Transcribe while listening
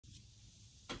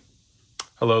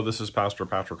Hello, this is Pastor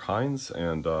Patrick Hines,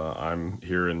 and I'm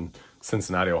here in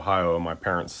Cincinnati, Ohio, in my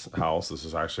parents' house. This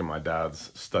is actually my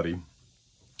dad's study,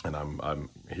 and I'm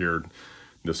here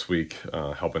this week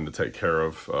helping to take care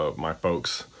of my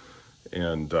folks,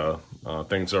 and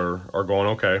things are going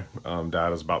okay.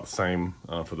 Dad is about the same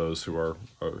for those who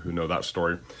know that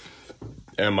story,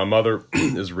 and my mother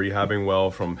is rehabbing well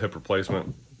from hip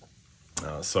replacement.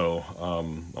 So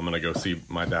I'm gonna go see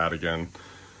my dad again.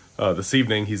 This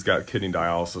evening. He's got kidney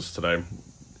dialysis today,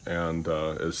 and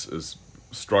is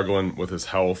struggling with his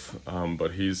health.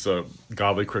 But he's a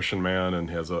godly Christian man, and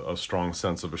he has a strong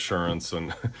sense of assurance,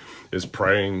 and is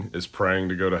praying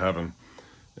to go to heaven.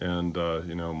 And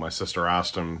my sister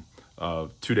asked him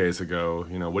 2 days ago,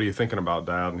 what are you thinking about,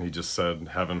 Dad? And he just said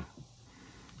heaven,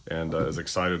 and is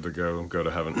excited to go to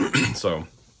heaven. So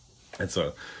it's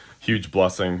a huge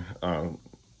blessing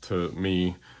to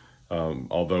me.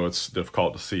 Although it's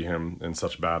difficult to see him in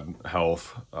such bad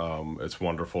health, it's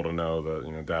wonderful to know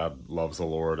that Dad loves the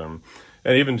Lord, and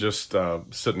even just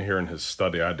sitting here in his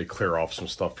study, I had to clear off some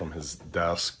stuff from his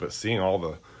desk. But seeing all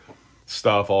the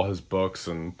stuff, all his books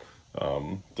and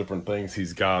different things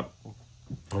he's got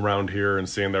around here, and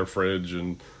seeing their fridge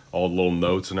and all the little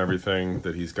notes and everything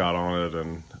that he's got on it,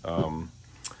 and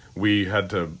we had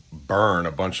to burn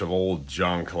a bunch of old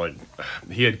junk. Like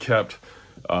he had kept.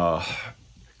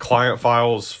 Client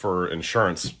files for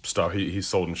insurance stuff. He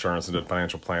sold insurance and did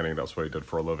financial planning. That's what he did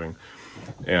for a living.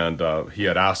 And he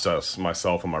had asked us,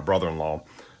 myself and my brother-in-law,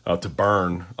 to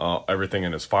burn everything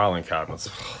in his filing cabinets.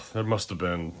 There must have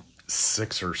been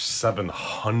 600 or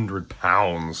 700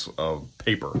 pounds of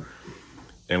paper.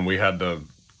 And we had to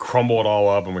crumble it all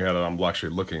up, and we had it, I'm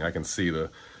actually looking, I can see the,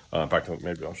 in fact,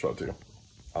 maybe I'll show it to you.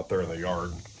 Out there in the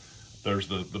yard, there's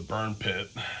the burn pit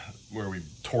where we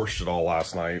torched it all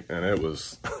last night, and it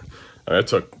was, it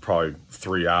took probably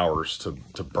 3 hours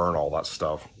to burn all that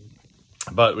stuff.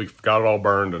 But we got it all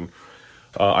burned, and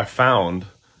I found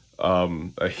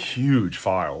a huge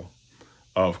file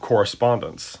of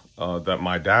correspondence that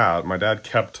my dad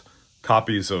kept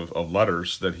copies of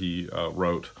letters that he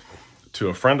wrote to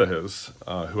a friend of his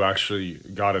who actually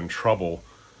got in trouble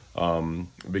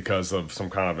because of some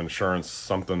kind of insurance,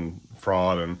 something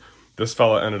fraud, and this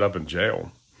fella ended up in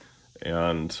jail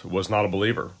and was not a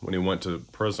believer when he went to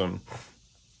prison.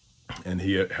 And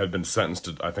he had been sentenced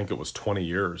to, I think it was 20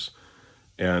 years.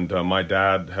 And my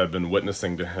dad had been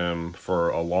witnessing to him for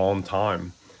a long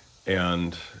time.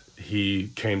 And he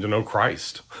came to know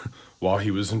Christ while he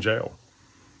was in jail.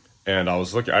 And I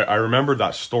was looking, I remembered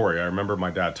that story. I remember my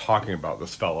dad talking about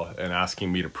this fella and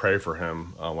asking me to pray for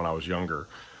him when I was younger.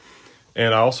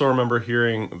 And I also remember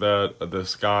hearing that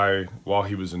this guy, while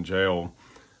he was in jail,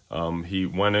 he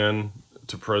went in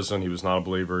to prison. He was not a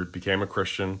believer, became a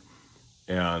Christian,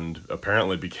 and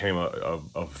apparently became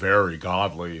a very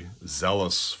godly,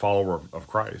 zealous follower of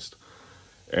Christ,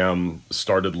 and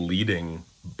started leading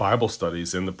Bible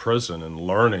studies in the prison and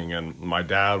learning. And my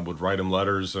dad would write him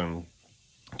letters and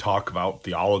talk about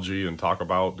theology and talk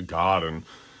about God. And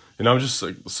I'm just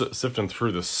like, sifting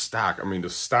through this stack. I mean,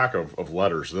 this stack of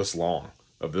letters this long,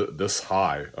 this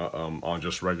high, on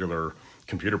just regular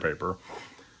computer paper.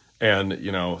 And,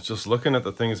 just looking at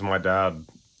the things my dad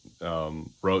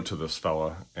wrote to this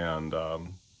fella, and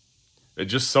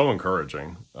it's just so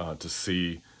encouraging to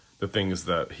see the things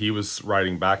that he was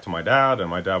writing back to my dad, and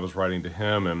my dad was writing to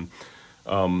him.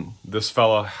 And this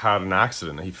fella had an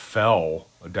accident. He fell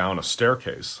down a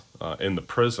staircase in the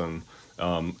prison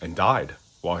and died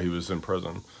while he was in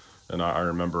prison. And I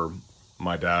remember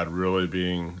my dad really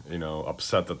being,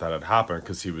 upset that had happened,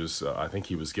 because he was, I think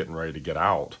he was getting ready to get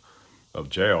out of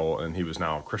jail, and he was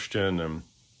now a Christian, and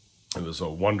it was a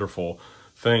wonderful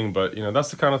thing. But,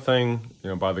 that's the kind of thing,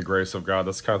 by the grace of God,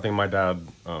 that's the kind of thing my dad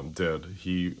did.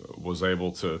 He was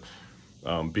able to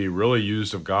be really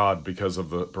used of God because of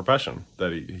the profession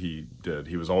that he did.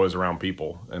 He was always around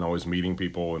people and always meeting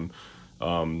people, and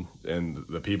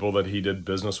the people that he did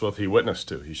business with, he witnessed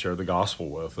to, he shared the gospel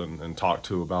with, and talked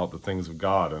to about the things of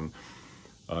God. And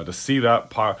to see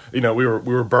that, we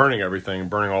were burning everything,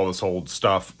 burning all this old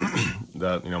stuff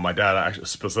that, my dad actually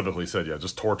specifically said, yeah,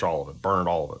 just torch all of it, burn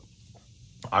all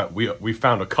of it. We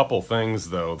found a couple things,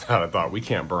 though, that I thought, we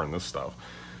can't burn this stuff.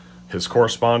 His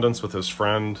correspondence with his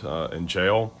friend in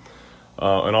jail.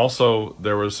 And also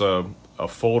there was a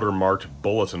folder marked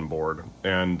bulletin board.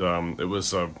 And it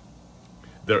was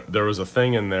there was a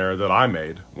thing in there that I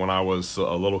made when I was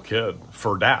a little kid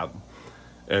for Dad.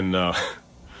 And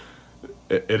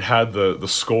it had the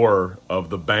score of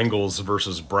the Bengals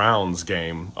versus Browns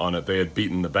game on it. They had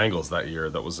beaten the Bengals that year.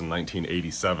 That was in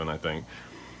 1987, I think.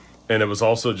 And it was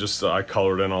also just, I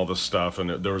colored in all this stuff, and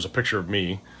there was a picture of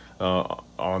me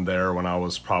on there when I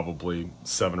was probably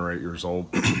 7 or 8 years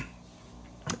old.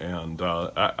 And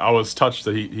I was touched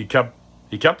that he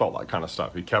kept all that kind of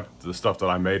stuff. He kept the stuff that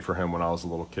I made for him when I was a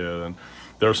little kid, and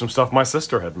there was some stuff my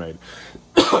sister had made,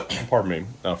 pardon me,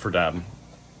 for Dad.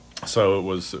 So it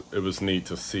was neat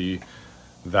to see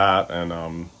that,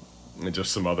 and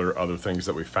just some other things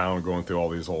that we found going through all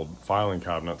these old filing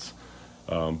cabinets.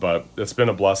 But it's been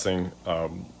a blessing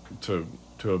to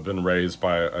have been raised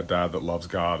by a dad that loves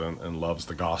God and loves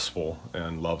the gospel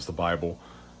and loves the Bible,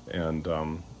 and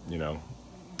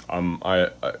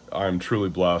I'm truly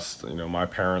blessed. My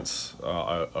parents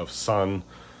of son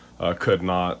could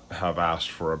not have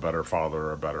asked for a better father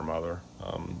or a better mother,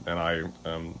 and I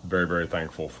am very, very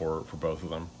thankful for both of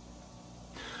them.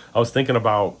 I was thinking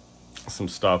about some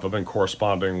stuff. I've been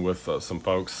corresponding with some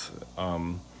folks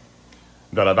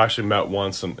that I've actually met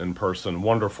once in person.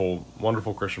 Wonderful,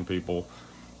 wonderful Christian people,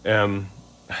 and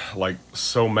like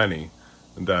so many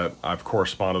that I've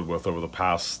corresponded with over the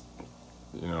past,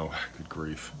 good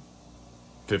grief,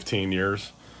 15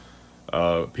 years.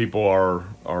 People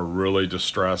are really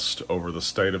distressed over the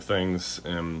state of things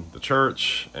in the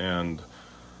church, and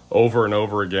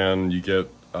over again you get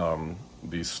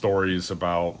these stories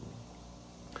about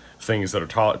things that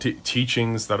are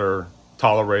teachings that are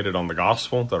tolerated on the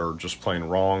gospel that are just plain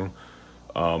wrong,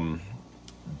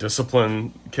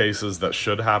 discipline cases that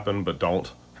should happen but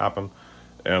don't happen.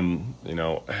 And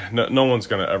no one's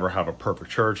going to ever have a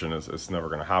perfect church, and it's never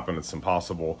going to happen. It's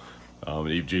impossible.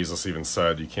 Jesus even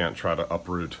said you can't try to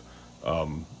uproot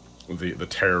the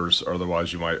tares, or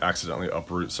otherwise you might accidentally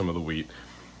uproot some of the wheat.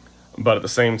 But at the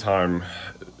same time,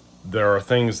 there are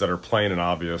things that are plain and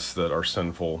obvious that are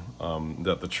sinful,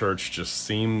 that the church just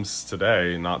seems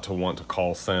today not to want to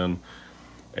call sin.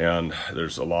 And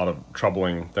there's a lot of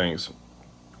troubling things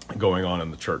going on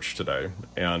in the church today,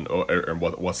 and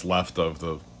what's left of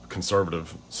the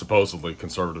supposedly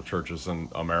conservative churches in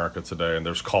America today. And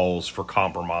there's calls for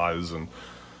compromise, and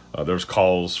there's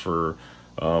calls for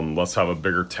let's have a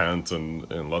bigger tent,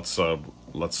 and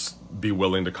let's be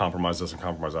willing to compromise this and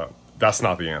compromise that. That's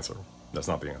not the answer. That's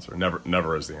not the answer.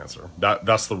 Never is the answer.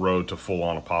 That's the road to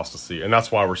full-on apostasy, and that's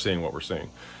why we're seeing what we're seeing.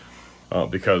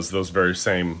 Because those very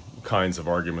same kinds of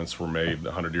arguments were made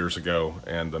 100 years ago,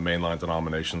 and the mainline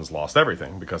denominations lost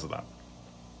everything because of that.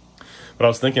 But I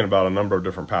was thinking about a number of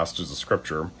different passages of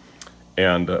Scripture,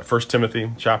 and 1 Timothy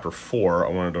chapter 4, I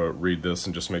wanted to read this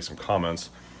and just make some comments.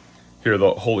 Here,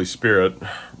 the Holy Spirit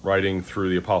writing through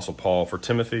the Apostle Paul for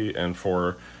Timothy and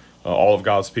for all of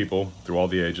God's people through all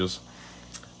the ages.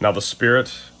 Now the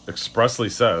Spirit expressly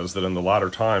says that in the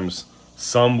latter times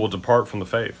some will depart from the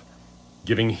faith,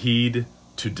 giving heed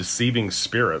to deceiving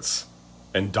spirits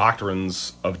and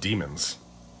doctrines of demons.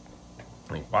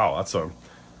 I mean, wow,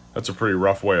 that's a pretty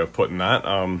rough way of putting that.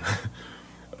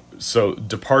 So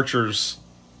departures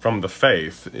from the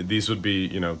faith, these would be,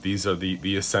 these are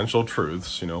the essential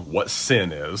truths, what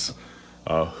sin is,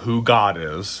 who God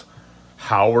is,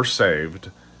 how we're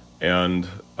saved, and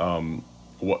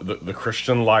what the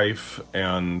Christian life,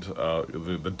 and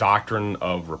the doctrine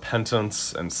of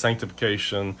repentance and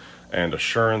sanctification and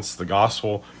assurance, the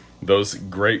gospel, those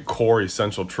great core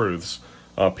essential truths.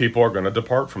 People are going to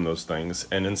depart from those things,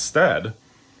 and instead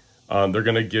they're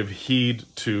going to give heed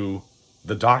to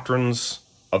the doctrines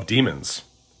of demons,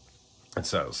 it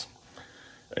says.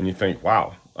 And you think,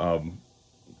 wow, do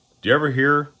you ever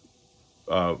hear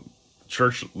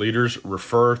church leaders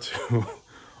refer to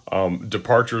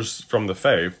departures from the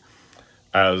faith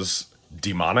as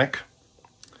demonic?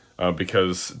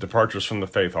 Because departures from the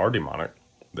faith are demonic.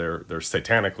 They're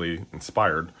satanically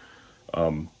inspired.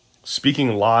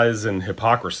 Speaking lies and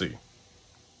hypocrisy.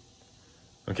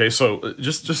 Okay, so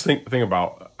just think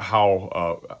about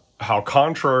how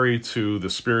contrary to the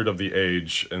spirit of the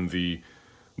age and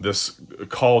this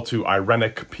call to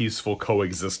irenic, peaceful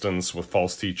coexistence with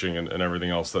false teaching and everything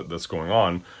else that's going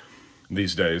on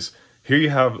these days. Here you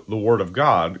have the Word of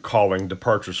God calling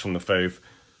departures from the faith,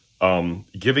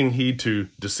 giving heed to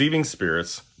deceiving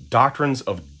spirits, doctrines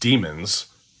of demons,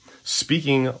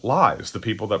 speaking lies. The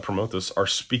people that promote this are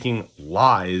speaking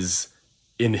lies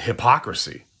in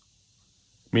hypocrisy,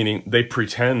 meaning they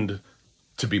pretend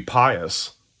to be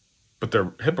pious, but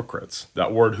they're hypocrites.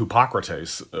 That word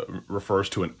hypocrates refers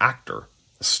to an actor,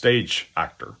 a stage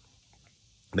actor.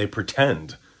 They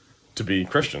pretend to be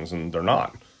Christians, and they're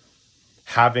not.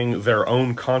 Having their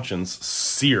own conscience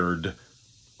seared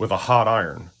with a hot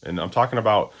iron. And I'm talking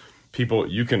about people,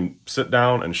 you can sit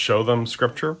down and show them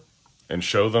Scripture and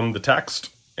show them the text,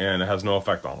 and it has no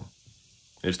effect on them.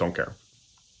 They just don't care.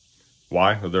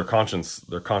 Why? Their conscience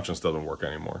doesn't work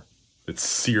anymore. It's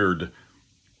seared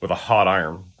with a hot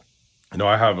iron.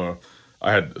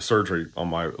 I had surgery on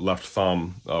my left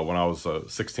thumb when I was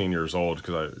 16 years old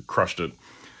because I crushed it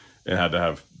and had to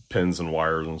have pins and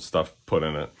wires and stuff put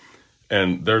in it.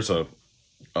 And there's a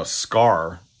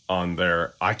scar on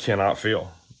there I cannot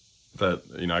feel. That,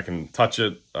 I can touch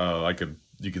it.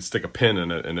 You could stick a pin in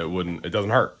it and it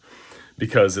doesn't hurt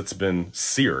because it's been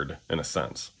seared in a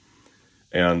sense.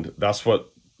 And that's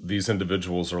what these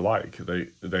individuals are like.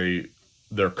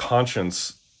 Their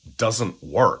conscience doesn't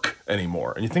work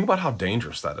anymore. And you think about how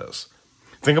dangerous that is.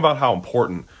 Think about how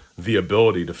important the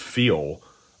ability to feel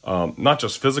not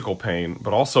just physical pain,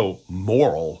 but also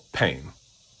moral pain.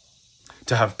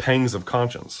 To have pangs of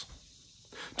conscience.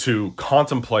 To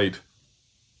contemplate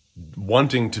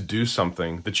wanting to do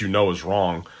something that you know is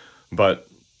wrong, but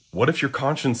what if your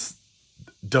conscience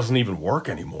doesn't even work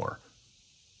anymore?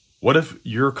 What if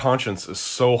your conscience is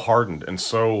so hardened and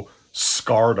so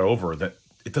scarred over that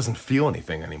it doesn't feel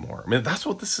anything anymore? I mean, that's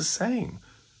what this is saying.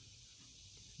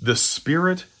 The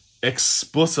Spirit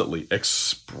explicitly,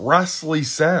 expressly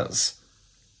says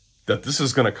that this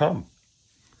is going to come.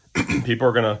 People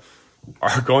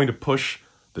are going to push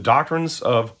the doctrines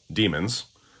of demons.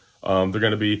 They're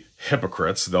going to be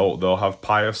hypocrites. They'll have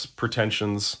pious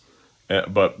pretensions,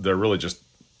 but they're really just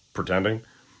pretending.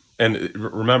 And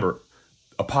remember,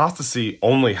 apostasy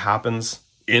only happens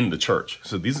in the church.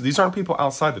 So these aren't people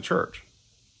outside the church.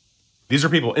 These are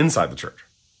people inside the church.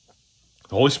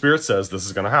 The Holy Spirit says this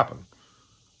is going to happen.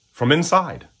 From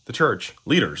inside the church,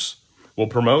 leaders will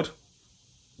promote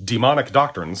demonic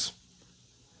doctrines,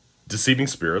 deceiving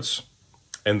spirits,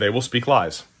 and they will speak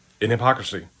lies in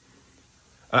hypocrisy.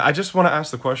 I just want to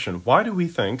ask the question, why do we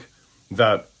think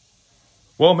that,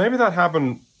 well, maybe that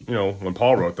happened, when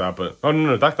Paul wrote that, but, oh,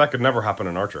 no, that could never happen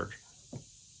in our church.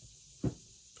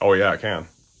 Oh, yeah, it can.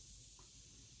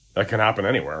 That can happen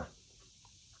anywhere.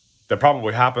 That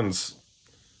probably happens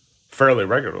fairly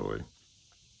regularly.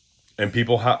 And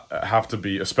people have to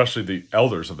be, especially the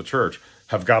elders of the church,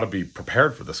 have got to be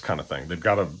prepared for this kind of thing. They've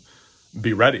got to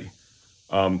be ready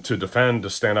to defend, to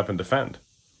stand up and defend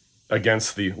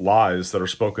against the lies that are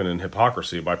spoken in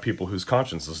hypocrisy by people whose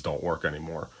consciences don't work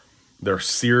anymore. They're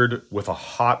seared with a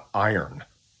hot iron.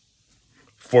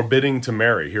 Forbidding to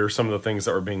marry. Here are some of the things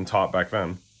that were being taught back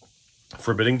then.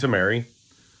 Forbidding to marry,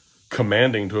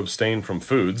 commanding to abstain from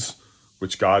foods,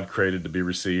 which God created to be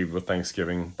received with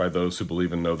thanksgiving by those who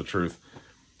believe and know the truth.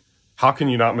 How can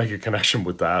you not make a connection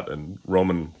with that in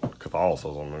Roman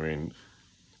Catholicism? I mean,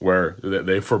 where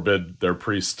they forbid their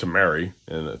priests to marry,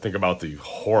 and think about the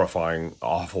horrifying,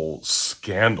 awful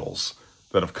scandals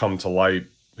that have come to light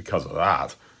because of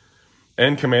that,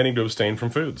 and commanding to abstain from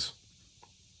foods.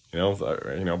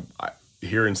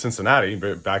 Here in Cincinnati,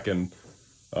 back in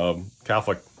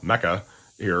Catholic Mecca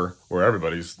here, where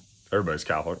everybody's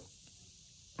Catholic,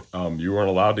 you weren't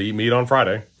allowed to eat meat on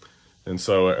Friday, and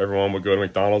so everyone would go to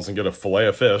McDonald's and get a fillet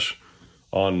of fish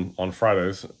on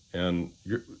Fridays. And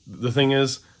the thing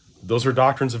is, those are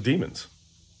doctrines of demons.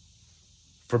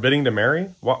 Forbidding to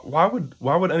marry? Why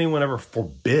would anyone ever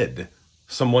forbid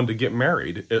someone to get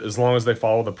married as long as they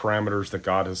follow the parameters that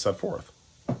God has set forth?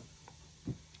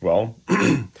 Well,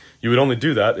 you would only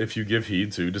do that if you give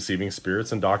heed to deceiving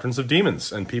spirits and doctrines of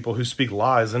demons and people who speak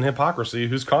lies and hypocrisy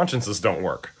whose consciences don't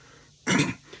work.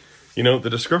 The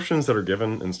descriptions that are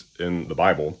given in the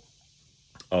Bible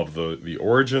of the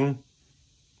origin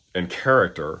and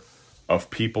character of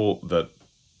people that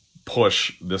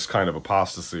push this kind of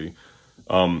apostasy,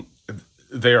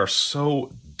 they are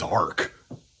so dark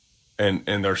and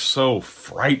they're so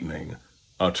frightening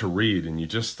to read, and you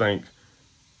just think,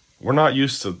 we're not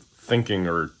used to thinking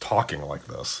or talking like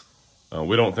this.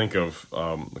 We don't think of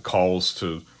the calls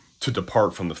to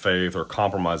depart from the faith or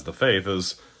compromise the faith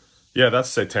as, yeah, that's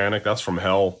satanic, that's from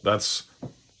hell, that's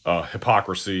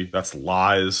hypocrisy, that's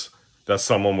lies, that's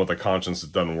someone with a conscience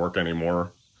that doesn't work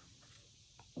anymore.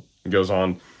 It goes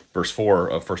on, verse 4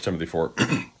 of 1 Timothy 4.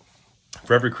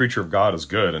 For every creature of God is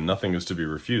good, and nothing is to be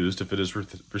refused if it is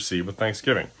received with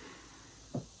thanksgiving.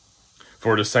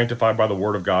 For it is sanctified by the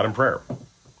word of God and prayer.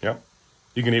 Yeah,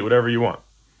 you can eat whatever you want.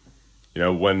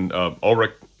 When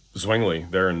Ulrich Zwingli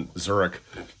there in Zurich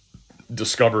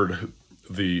discovered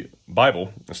the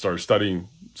Bible and started studying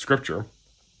Scripture,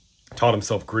 taught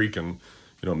himself Greek and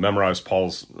memorized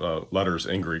Paul's letters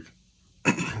in Greek,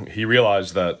 he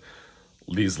realized that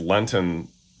these Lenten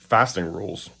fasting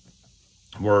rules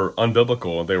were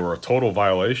unbiblical and they were a total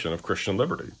violation of Christian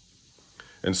liberty.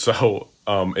 And so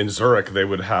in Zurich, they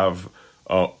would have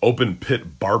open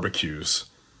pit barbecues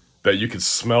that you could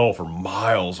smell for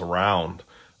miles around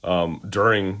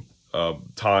during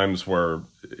times where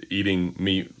eating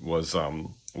meat was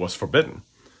forbidden.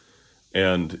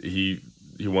 And he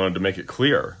he wanted to make it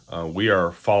clear, we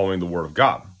are following the Word of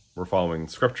God. We're following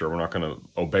Scripture. We're not going to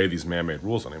obey these man-made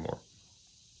rules anymore.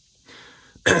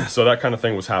 So that kind of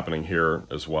thing was happening here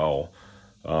as well.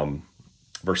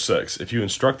 Verse 6, if you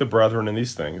instruct the brethren in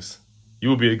these things, you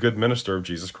will be a good minister of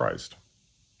Jesus Christ.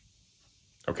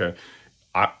 Okay,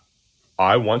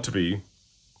 I want to be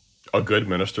a good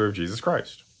minister of Jesus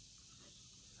Christ.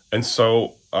 And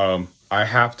so I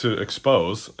have to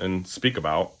expose and speak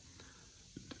about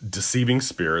deceiving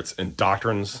spirits and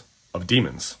doctrines of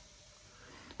demons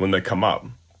when they come up.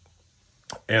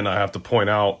 And I have to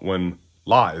point out when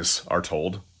lies are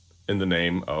told in the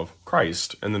name of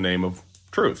Christ, in the name of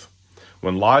truth.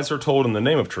 When lies are told in the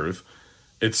name of truth,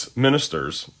 it's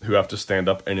ministers who have to stand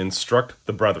up and instruct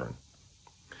the brethren.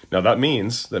 Now that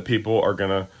means that people are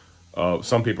going to,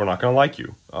 some people are not going to like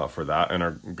you for that, and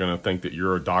are going to think that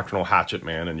you're a doctrinal hatchet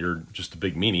man and you're just a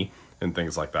big meanie and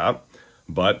things like that.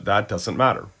 But that doesn't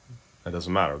matter. That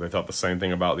doesn't matter. They thought the same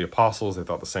thing about the apostles. They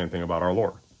thought the same thing about our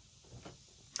Lord.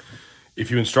 If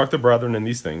you instruct the brethren in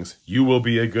these things, you will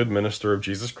be a good minister of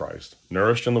Jesus Christ,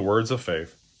 nourished in the words of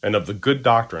faith and of the good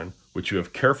doctrine which you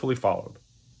have carefully followed.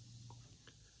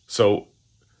 So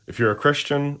if you're a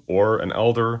Christian or an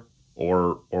elder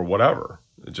or whatever,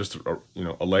 just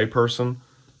a lay person,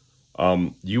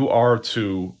 you are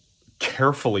to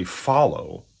carefully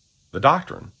follow the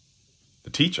doctrine, the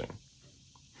teaching.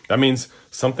 That means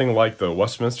something like the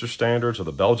Westminster Standards or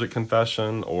the Belgic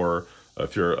Confession, or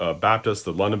if you're a Baptist,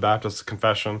 the London Baptist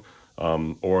Confession,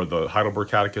 or the Heidelberg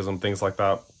Catechism, things like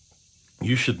that.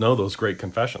 You should know those great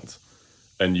confessions,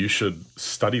 and you should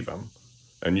study them,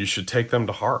 and you should take them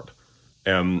to heart,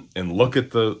 and look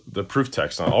at the proof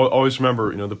texts. Now, always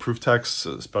remember, the proof texts,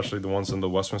 especially the ones in the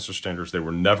Westminster Standards, they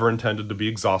were never intended to be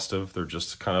exhaustive. They're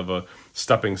just kind of a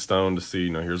stepping stone to see,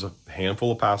 here's a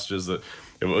handful of passages that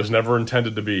it was never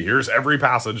intended to be, here's every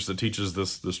passage that teaches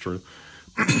this truth.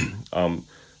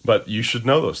 But you should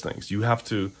know those things. You have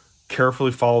to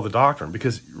carefully follow the doctrine,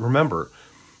 because remember,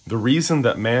 the reason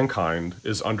that mankind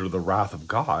is under the wrath of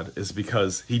God is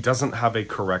because he doesn't have a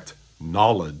correct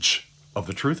knowledge of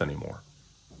the truth anymore.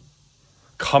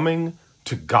 Coming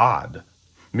to God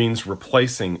means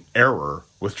replacing error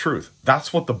with truth.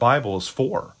 That's what the Bible is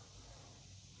for.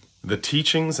 The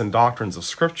teachings and doctrines of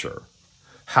Scripture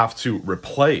have to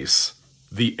replace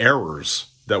the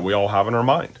errors that we all have in our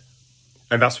mind.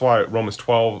 And that's why Romans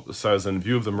 12 says, in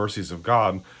view of the mercies of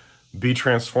God, be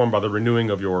transformed by the renewing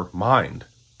of your mind.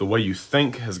 The way you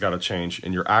think has got to change,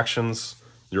 and your actions,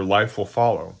 your life will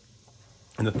follow.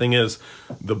 And the thing is,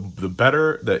 the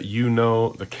better that you know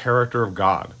the character of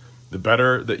God, the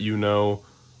better that you know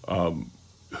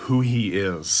who he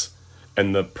is,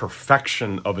 and the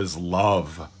perfection of his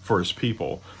love for his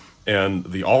people, and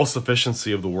the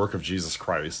all-sufficiency of the work of Jesus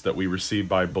Christ that we receive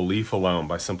by belief alone,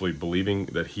 by simply believing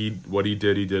that what he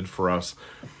did for us,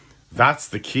 that's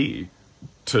the key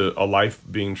to a life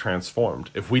being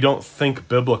transformed. If we don't think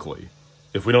biblically,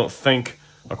 if we don't think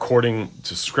according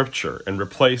to Scripture and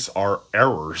replace our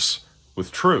errors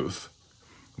with truth,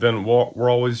 then we're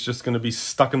always just going to be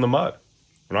stuck in the mud.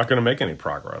 We're not going to make any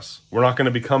progress. We're not going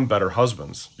to become better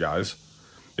husbands, guys.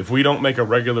 If we don't make a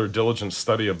regular, diligent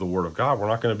study of the Word of God, we're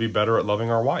not going to be better at loving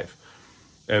our wife.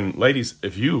 And ladies,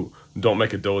 if you don't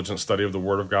make a diligent study of the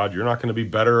Word of God, you're not going to be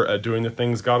better at doing the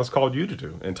things God has called you to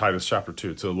do in Titus chapter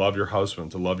 2, to love your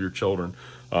husband, to love your children,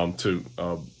 to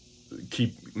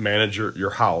manage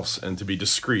your house, and to be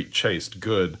discreet, chaste,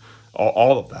 good,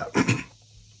 all of that.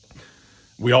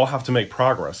 We all have to make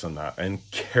progress in that and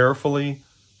carefully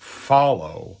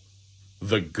follow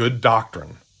the good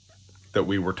doctrine that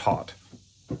we were taught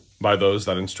by those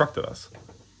that instructed us.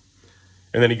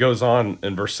 And then he goes on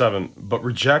in verse 7, but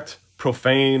reject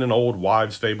profane and old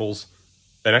wives' fables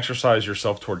and exercise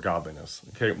yourself toward godliness.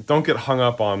 Okay, don't get hung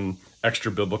up on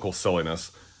extra biblical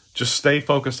silliness. Just stay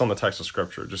focused on the text of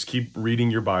Scripture. Just keep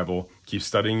reading your Bible, keep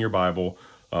studying your Bible,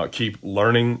 keep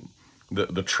learning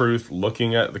the truth,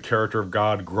 looking at the character of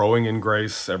God, growing in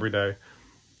grace every day.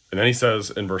 And then he says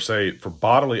in verse 8, for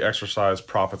bodily exercise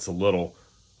profits a little,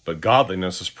 but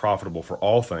godliness is profitable for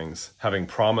all things, having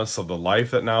promise of the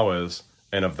life that now is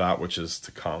and of that which is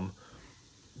to come.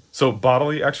 So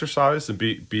bodily exercise and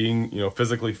being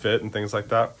physically fit and things like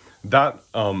that, that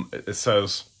it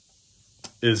says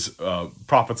is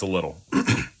profits a little.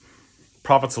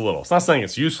 Profits a little. It's not saying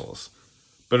it's useless,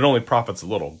 but it only profits a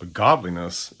little. But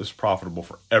godliness is profitable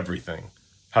for everything,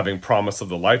 having promise of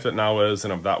the life that now is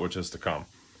and of that which is to come.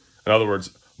 In other words,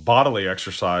 bodily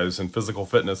exercise and physical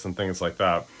fitness and things like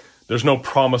that, there's no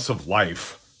promise of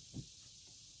life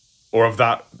or of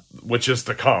that which is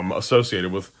to come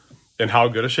associated with in how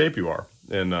good a shape you are.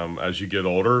 And as you get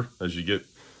older, as you get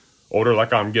older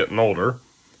like I'm getting older,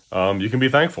 you can be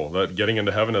thankful that getting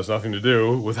into heaven has nothing to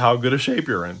do with how good a shape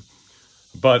you're in.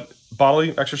 But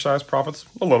bodily exercise profits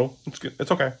a little. It's good.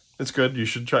 It's okay. It's good. You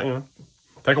should try,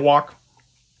 take a walk,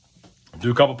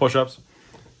 do a couple push-ups.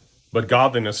 But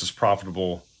godliness is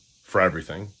profitable for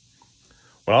everything.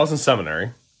 When I was in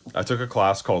seminary, I took a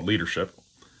class called Leadership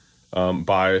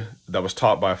that was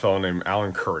taught by a fellow named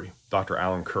Alan Curry, Dr.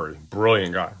 Alan Curry.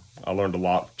 Brilliant guy. I learned a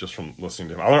lot just from listening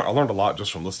to him. I learned a lot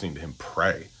just from listening to him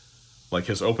pray. Like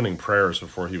his opening prayers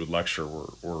before he would lecture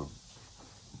were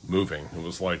moving. It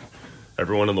was like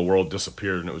everyone in the world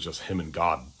disappeared and it was just him and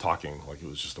God talking. Like it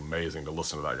was just amazing to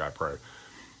listen to that guy pray.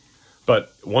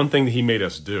 But one thing that he made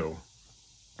us do,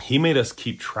 he made us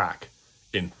keep track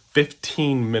in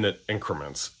 15-minute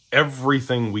increments,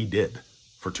 everything we did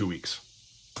for 2 weeks.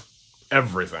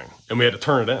 Everything. And we had to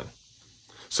turn it in.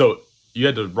 So you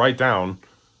had to write down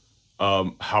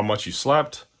how much you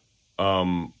slept,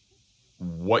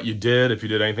 what you did, if you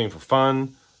did anything for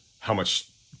fun, how much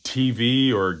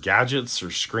TV or gadgets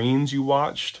or screens you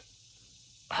watched,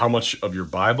 how much of your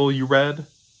Bible you read,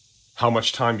 how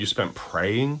much time you spent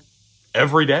praying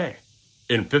every day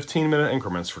in 15-minute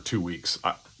increments for 2 weeks.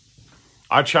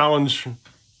 I challenge,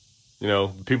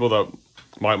 people that,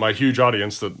 my huge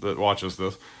audience that watches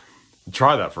this,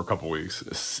 try that for a couple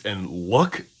weeks and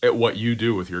look at what you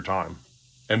do with your time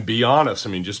and be honest.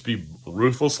 Just be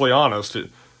ruthlessly honest. In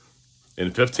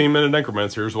 15-minute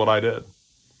increments, here's what I did.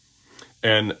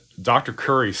 And Dr.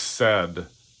 Curry said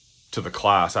to the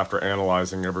class after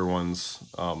analyzing everyone's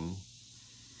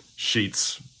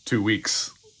sheets, 2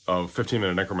 weeks of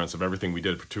 15-minute increments of everything we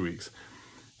did for 2 weeks.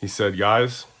 He said,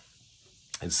 guys,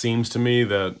 it seems to me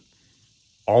that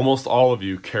almost all of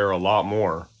you care a lot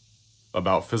more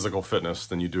about physical fitness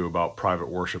than you do about private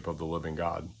worship of the living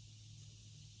God.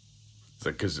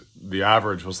 Because the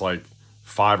average was like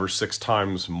 5 or 6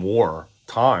 times more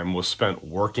time was spent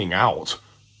working out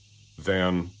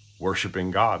than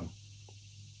worshiping God,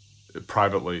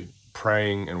 privately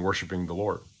praying and worshiping the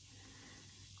Lord.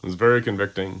 It was very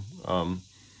convicting.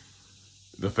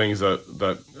 The things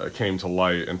that came to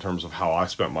light in terms of how I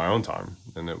spent my own time.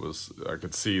 And I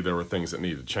could see there were things that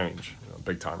needed to change,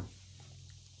 big time.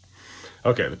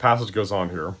 Okay, the passage goes on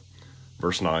here.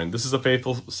 Verse 9, this is a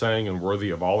faithful saying and worthy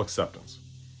of all acceptance.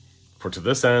 For to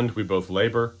this end we both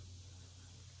labor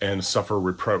and suffer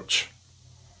reproach,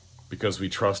 because we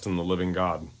trust in the living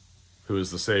God, who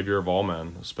is the Savior of all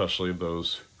men, especially of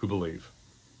those who believe.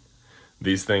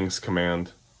 These things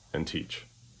command and teach.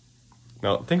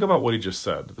 Now, think about what he just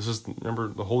said. Remember,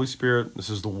 the Holy Spirit,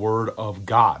 this is the Word of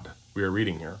God we are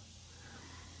reading here.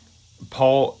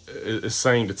 Paul is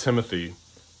saying to Timothy,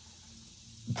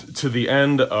 to the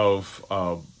end of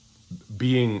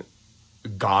being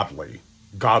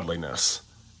godliness,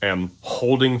 and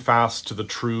holding fast to the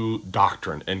true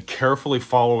doctrine, and carefully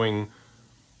following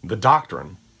the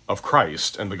doctrine of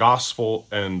Christ, and the gospel,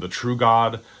 and the true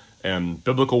God, and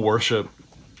biblical worship,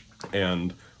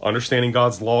 and understanding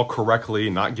God's law correctly,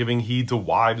 not giving heed to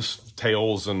wives'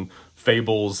 tales and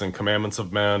fables and commandments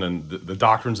of men and the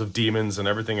doctrines of demons and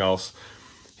everything else.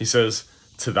 He says,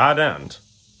 to that end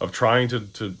of trying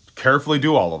to carefully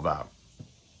do all of that,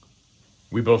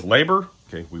 we both labor,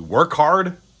 we work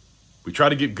hard, we try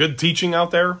to get good teaching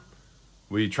out there,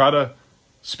 we try to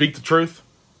speak the truth,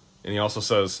 and he also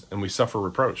says, and we suffer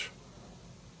reproach.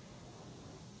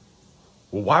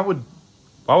 Well,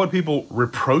 why would people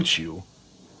reproach you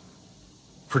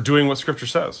for doing what Scripture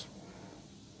says?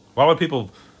 Why would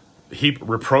people heap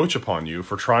reproach upon you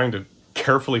for trying to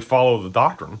carefully follow the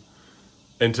doctrine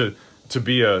and to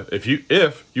be if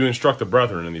you instruct the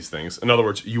brethren in these things, in other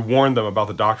words, you warn them about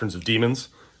the doctrines of demons,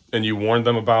 and you warn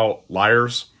them about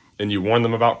liars, and you warn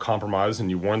them about compromise, and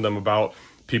you warn them about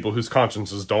people whose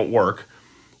consciences don't work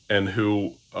and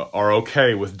who are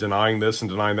okay with denying this and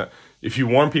denying that. If you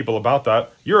warn people about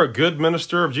that, you're a good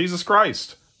minister of Jesus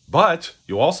Christ, but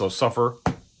you also suffer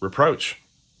reproach.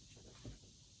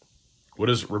 What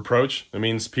is reproach? It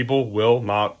means people will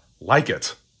not like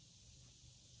it,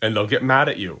 and they'll get mad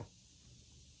at you.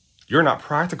 You're not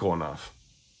practical enough.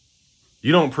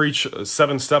 You don't preach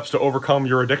 7 steps to overcome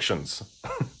your addictions.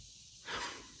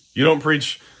 You don't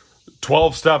preach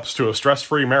 12 steps to a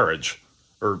stress-free marriage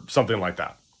or something like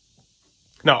that.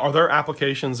 Now, are there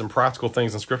applications and practical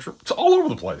things in Scripture? It's all over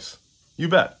the place. You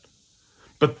bet.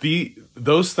 But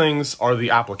those things are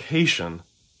the application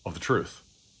of the truth.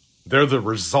 They're the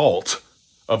result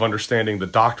of understanding the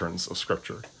doctrines of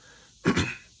Scripture.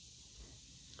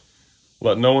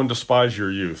 Let no one despise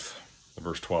your youth,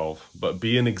 verse 12, but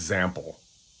be an example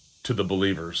to the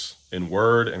believers in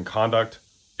word and conduct,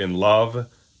 in love,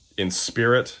 in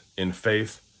spirit, in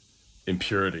faith, in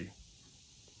purity.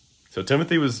 So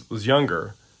Timothy was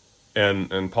younger,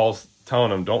 and Paul's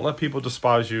telling him, don't let people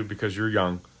despise you because you're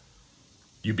young.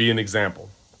 You be an example.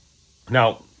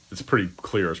 Now, it's pretty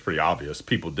clear, it's pretty obvious.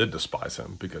 People did despise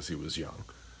him because he was young,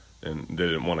 and they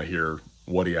didn't want to hear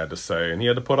what he had to say, and he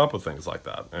had to put up with things like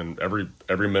that. And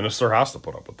every minister has to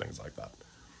put up with things like that.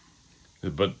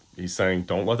 But he's saying,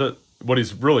 don't let it. What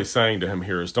he's really saying to him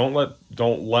here is, don't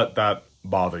let that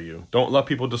bother you. Don't let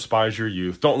people despise your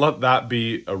youth. Don't let that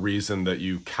be a reason that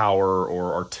you cower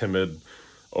or are timid,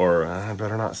 or I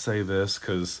better not say this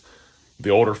because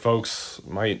the older folks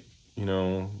might,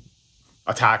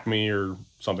 attack me or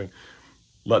something.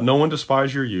 Let no one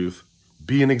despise your youth.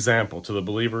 Be an example to the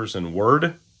believers in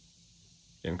word,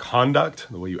 in conduct,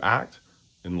 the way you act,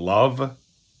 in love,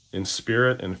 in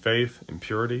spirit, in faith, in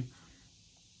purity.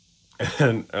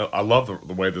 And I love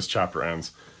the way this chapter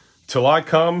ends. Till I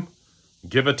come,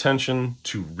 give attention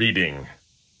to reading,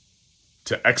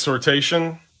 to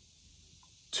exhortation,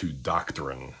 to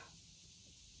doctrine,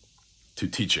 to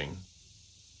teaching.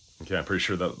 Okay, I'm pretty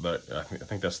sure that I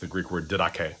think that's the Greek word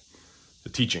didache, the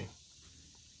teaching.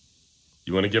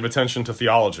 You want to give attention to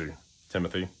theology,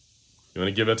 Timothy. You want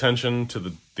to give attention to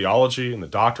the theology and the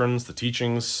doctrines, the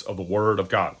teachings of the Word of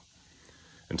God.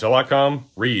 Until I come,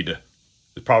 read.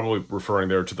 It's probably referring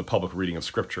there to the public reading of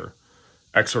Scripture.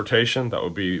 Exhortation, that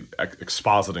would be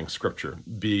expositing Scripture.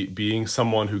 Being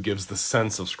someone who gives the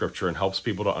sense of Scripture and helps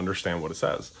people to understand what it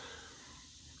says.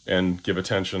 And give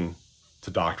attention to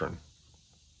doctrine.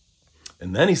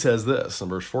 And then he says this in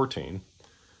verse 14,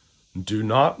 do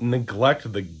not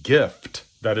neglect the gift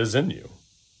that is in you,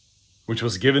 which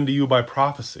was given to you by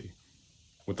prophecy,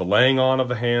 with the laying on of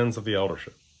the hands of the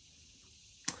eldership.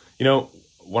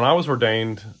 When I was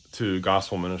ordained to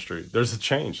gospel ministry, there's a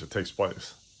change that takes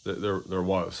place. There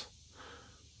was.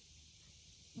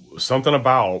 Something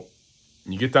about,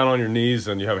 you get down on your knees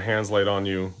and you have hands laid on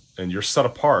you, and you're set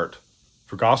apart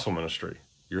for gospel ministry.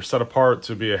 You're set apart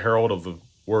to be a herald of the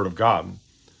Word of God,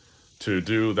 to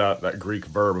do that Greek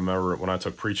verb. Remember when I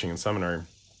took preaching in seminary,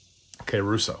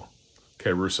 kerusso.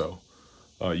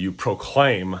 You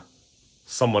proclaim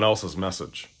someone else's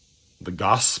message. The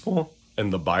gospel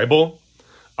and the Bible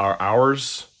are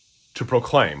ours to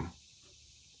proclaim,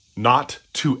 not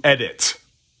to edit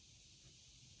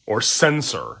or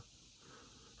censor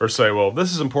or say, well,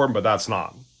 this is important, but that's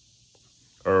not.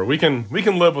 Or we can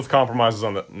live with compromises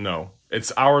on that. No,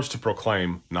 it's ours to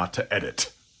proclaim, not to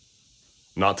edit,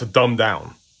 not to dumb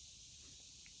down.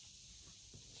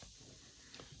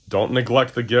 Don't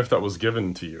neglect the gift that was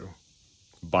given to you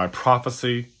by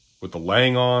prophecy, with the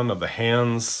laying on of the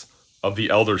hands of the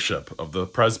eldership, of the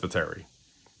presbytery.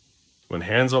 When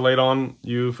hands are laid on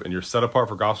you and you're set apart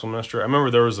for gospel ministry, I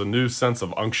remember there was a new sense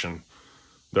of unction.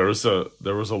 There was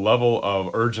a level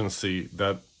of urgency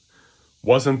that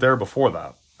wasn't there before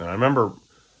that. And I remember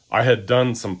I had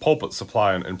done some pulpit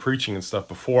supply and preaching and stuff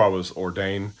before I was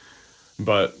ordained,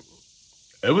 but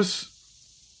it was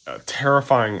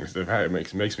terrifying. It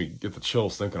makes me get the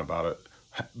chills thinking about it.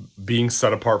 Being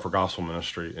set apart for gospel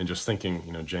ministry and just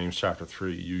thinking, James chapter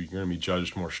 3, you're going to be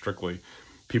judged more strictly.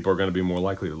 People are going to be more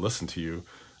likely to listen to you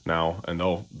now, and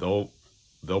they'll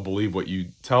believe what you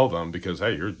tell them because,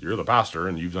 hey, you're the pastor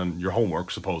and you've done your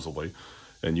homework supposedly,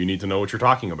 and you need to know what you're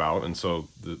talking about. And so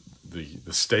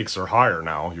the stakes are higher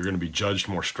now. You're going to be judged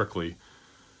more strictly.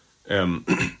 And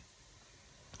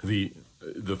the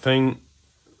thing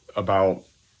about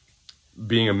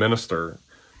being a minister,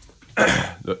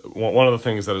 one of the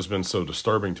things that has been so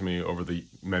disturbing to me over the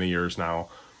many years now,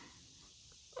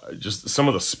 just some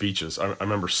of the speeches. I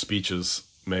remember speeches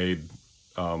made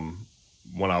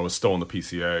when I was still in the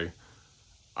PCA.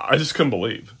 I just couldn't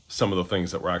believe some of the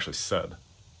things that were actually said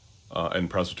in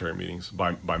Presbyterian meetings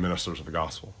by ministers of the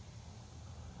gospel.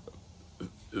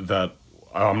 That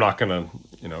I'm not going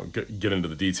to get into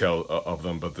the detail of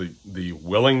them, but the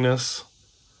willingness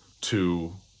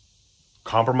to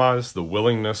compromise, the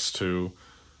willingness to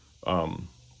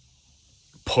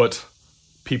put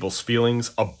people's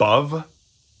feelings above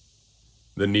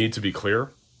the need to be clear.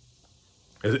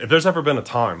 If there's ever been a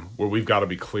time where we've got to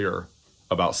be clear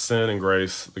about sin and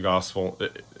grace, the gospel,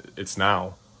 it's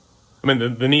now. I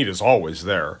mean, the need is always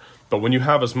there, but when you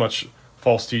have as much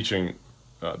false teaching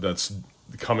that's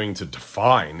coming to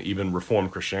define even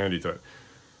Reformed Christianity,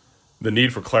 the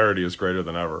need for clarity is greater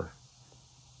than ever.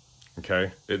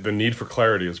 Okay? The need for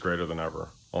clarity is greater than ever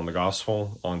on the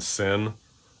gospel, on sin,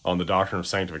 on the doctrine of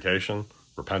sanctification,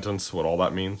 repentance, what all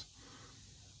that means.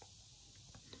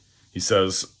 He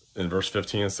says in verse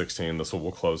 15 and 16,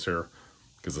 we'll close here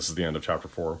because this is the end of chapter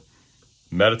 4.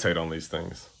 Meditate on these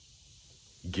things.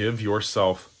 Give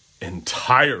yourself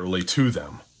entirely to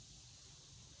them.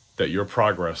 that your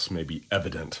progress may be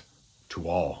evident to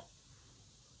all.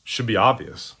 Should be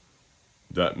obvious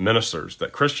that ministers,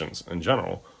 that Christians in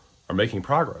general, are making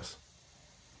progress.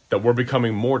 That we're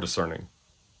becoming more discerning.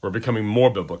 We're becoming more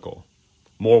biblical,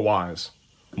 more wise,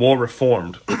 more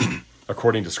reformed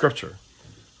according to Scripture.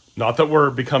 Not that we're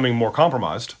becoming more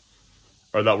compromised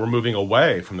or that we're moving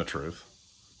away from the truth,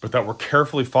 but that we're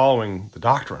carefully following the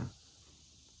doctrine.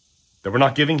 That we're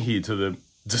not giving heed to the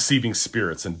deceiving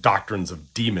spirits and doctrines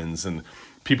of demons and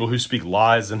people who speak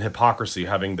lies and hypocrisy,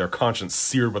 having their conscience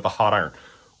seared with a hot iron.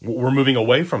 We're moving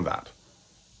away from that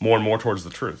more and more towards the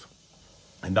truth.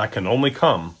 And that can only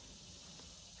come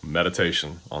from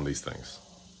meditation on these things.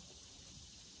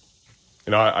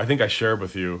 You know, I think I shared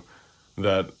with you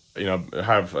that, you know,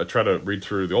 I try to read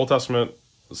through the Old Testament,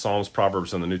 the Psalms,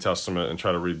 Proverbs, and the New Testament, and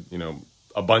try to read, you know,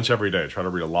 a bunch every day. Try to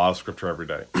read a lot of Scripture every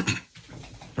day.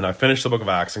 And I finished the book of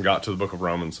Acts and got to the book of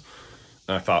Romans.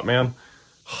 And I thought, man,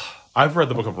 I've read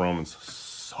the book of Romans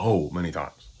so many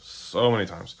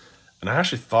times. And I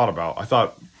actually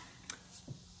thought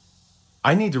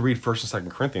I need to read 1st and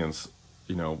 2nd Corinthians,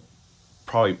 you know,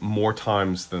 probably more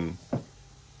times than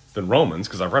Romans,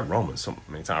 because I've read Romans so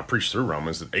many times. I preached through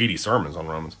Romans, 80 sermons on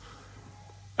Romans.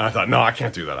 And I thought, no, I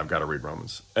can't do that. I've got to read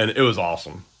Romans. And it was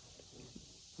awesome.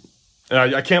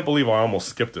 And I can't believe I almost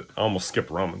skipped it. I almost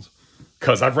skipped Romans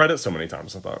because I've read it so many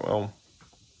times. I thought, well,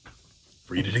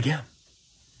 read it again.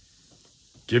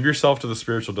 Give yourself to the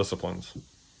spiritual disciplines.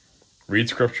 Read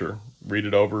Scripture. Read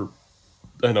it over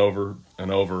and over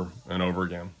and over and over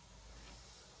again.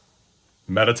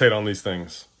 Meditate on these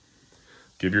things.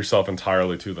 Give yourself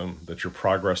entirely to them, that your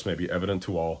progress may be evident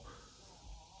to all.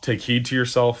 Take heed to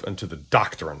yourself and to the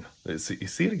doctrine. You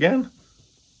see it again?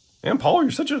 Man, Paul,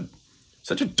 you're such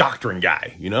a doctrine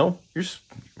guy, you know? You're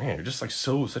just like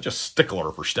such a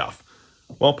stickler for stuff.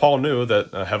 Well, Paul knew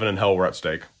that heaven and hell were at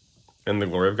stake, and the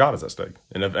glory of God is at stake.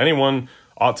 And if anyone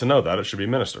ought to know that, it should be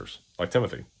ministers, like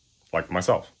Timothy, like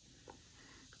myself.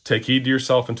 Take heed to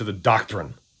yourself and to the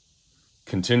doctrine.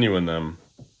 Continue in them.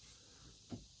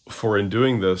 For in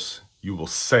doing this, you will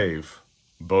save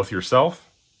both yourself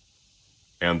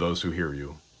and those who hear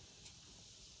you.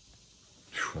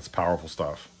 Whew, that's powerful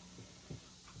stuff.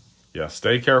 Yeah,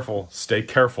 stay careful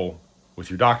with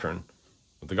your doctrine,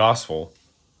 with the gospel,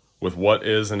 with what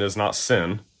is and is not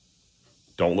sin.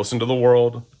 Don't listen to the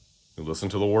world. You listen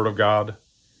to the word of God.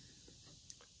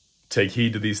 Take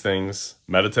heed to these things.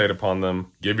 Meditate upon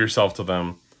them. Give yourself to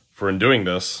them. For in doing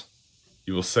this,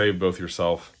 you will save both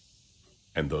yourself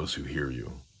and those who hear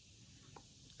you.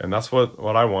 And that's what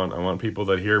I want. I want people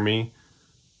that hear me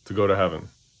to go to heaven.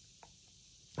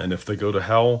 And if they go to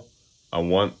hell, I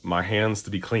want my hands to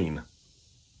be clean.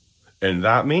 And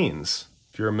that means,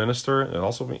 if you're a minister, it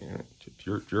also means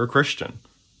if you're a Christian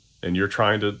and you're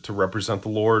trying to represent the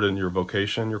Lord in your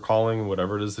vocation, your calling,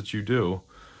 whatever it is that you do,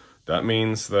 that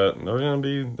means that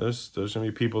there's going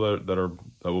to be people that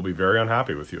will be very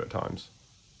unhappy with you at times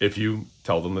if you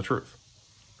tell them the truth.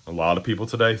 A lot of people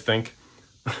today think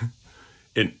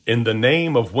in the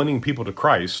name of winning people to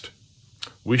Christ,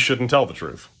 we shouldn't tell the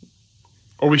truth.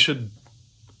 Or we should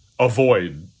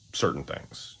avoid certain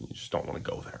things. You just don't want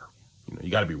to go there. You know,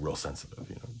 you got to be real sensitive,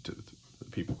 to the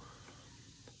people.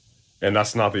 And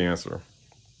that's not the answer.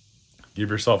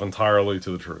 Give yourself entirely to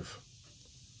the truth.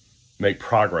 Make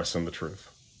progress in the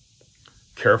truth.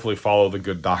 Carefully follow the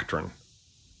good doctrine,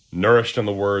 nourished in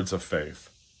the words of faith,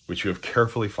 which you have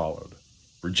carefully followed.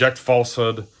 Reject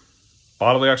falsehood.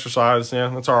 Bodily exercise, yeah,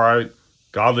 that's all right.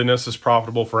 Godliness is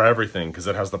profitable for everything because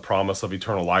it has the promise of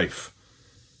eternal life.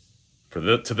 To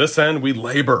this end, we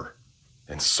labor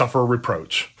and suffer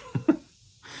reproach.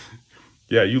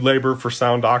 Yeah, you labor for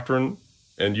sound doctrine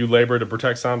and you labor to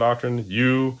protect sound doctrine.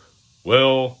 You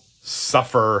will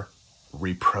suffer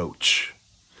reproach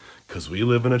because we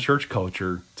live in a church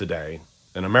culture today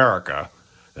in America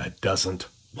that doesn't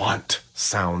want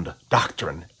sound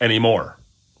doctrine anymore.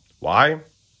 Why?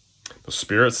 The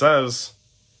Spirit says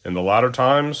in the latter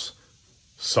times,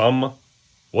 some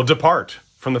will depart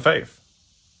from the faith.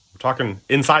 We're talking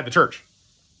inside the church.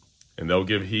 And they'll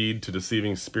give heed to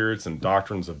deceiving spirits and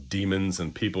doctrines of demons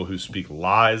and people who speak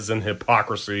lies and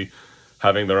hypocrisy,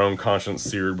 having their own conscience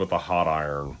seared with a hot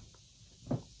iron.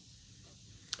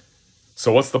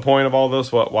 So what's the point of all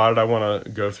this? Why did I want to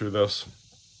go through this?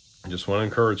 I just want to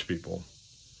encourage people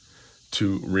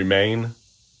to remain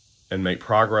and make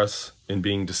progress in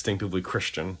being distinctively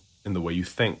Christian in the way you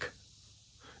think,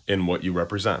 in what you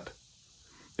represent,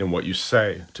 in what you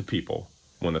say to people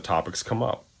when the topics come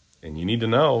up. And you need to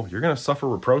know you're going to suffer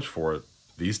reproach for it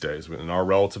these days in our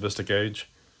relativistic age.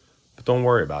 But don't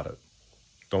worry about it.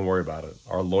 Don't worry about it.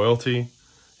 Our loyalty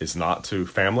is not to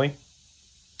family.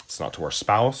 It's not to our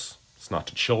spouse. It's not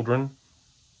to children.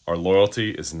 Our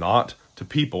loyalty is not to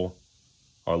people.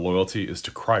 Our loyalty is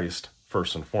to Christ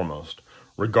first and foremost,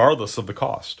 regardless of the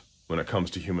cost when it comes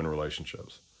to human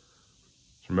relationships.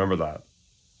 Remember that.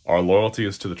 Our loyalty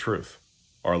is to the truth.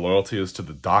 Our loyalty is to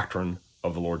the doctrine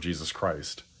of the Lord Jesus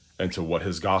Christ and to what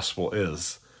his gospel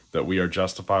is, that we are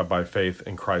justified by faith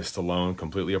in Christ alone,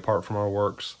 completely apart from our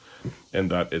works,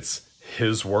 and that it's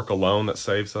his work alone that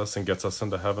saves us and gets us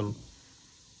into heaven.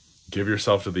 Give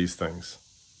yourself to these things.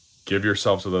 Give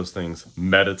yourself to those things.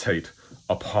 Meditate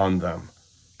upon them.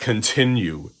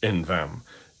 Continue in them.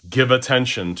 Give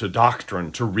attention to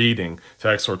doctrine, to reading, to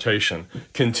exhortation.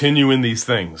 Continue in these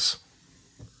things.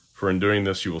 For in doing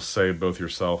this, you will save both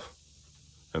yourself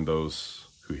and those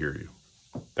who hear you.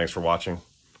 Thanks for watching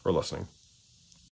or listening.